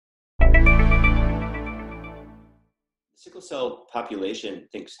Sickle cell population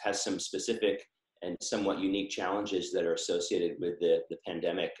thinks has some specific and somewhat unique challenges that are associated with the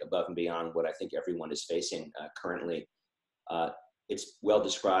pandemic above and beyond what I think everyone is facing currently. Uh, it's well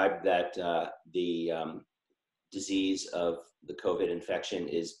described that the disease of the COVID infection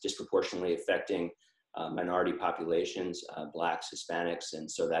is disproportionately affecting minority populations, Blacks, Hispanics, and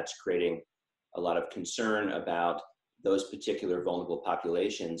so that's creating a lot of concern about those particular vulnerable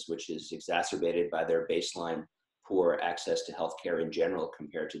populations, which is exacerbated by their baseline poor access to healthcare in general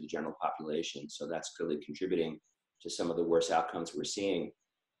compared to the general population. So that's clearly contributing to some of the worst outcomes we're seeing.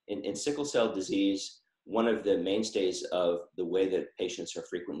 In sickle cell disease, one of the mainstays of the way that patients are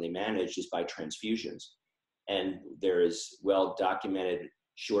frequently managed is by transfusions. And there is well-documented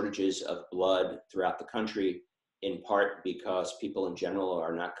shortages of blood throughout the country, in part because people in general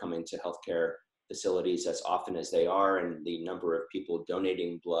are not coming to healthcare facilities as often as they are, and the number of people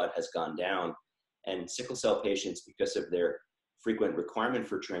donating blood has gone down. And sickle cell patients, because of their frequent requirement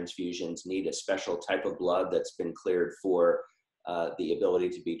for transfusions, need a special type of blood that's been cleared for the ability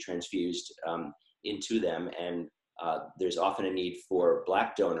to be transfused into them. And there's often a need for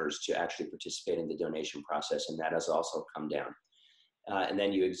Black donors to actually participate in the donation process, and that has also come down. And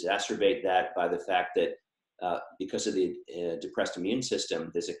then you exacerbate that by the fact that because of the depressed immune system,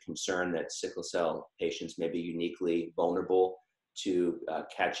 there's a concern that sickle cell patients may be uniquely vulnerable to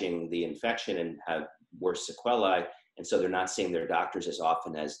catching the infection and have worse sequelae, and so they're not seeing their doctors as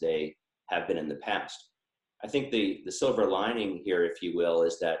often as they have been in the past. I think the silver lining here, if you will,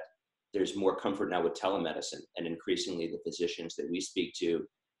 is that there's more comfort now with telemedicine, and increasingly the physicians that we speak to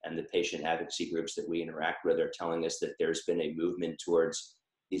and the patient advocacy groups that we interact with are telling us that there's been a movement towards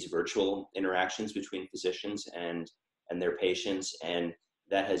these virtual interactions between physicians and their patients, and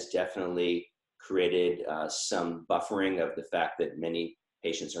that has definitely created some buffering of the fact that many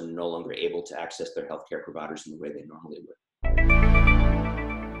patients are no longer able to access their healthcare providers in the way they normally would.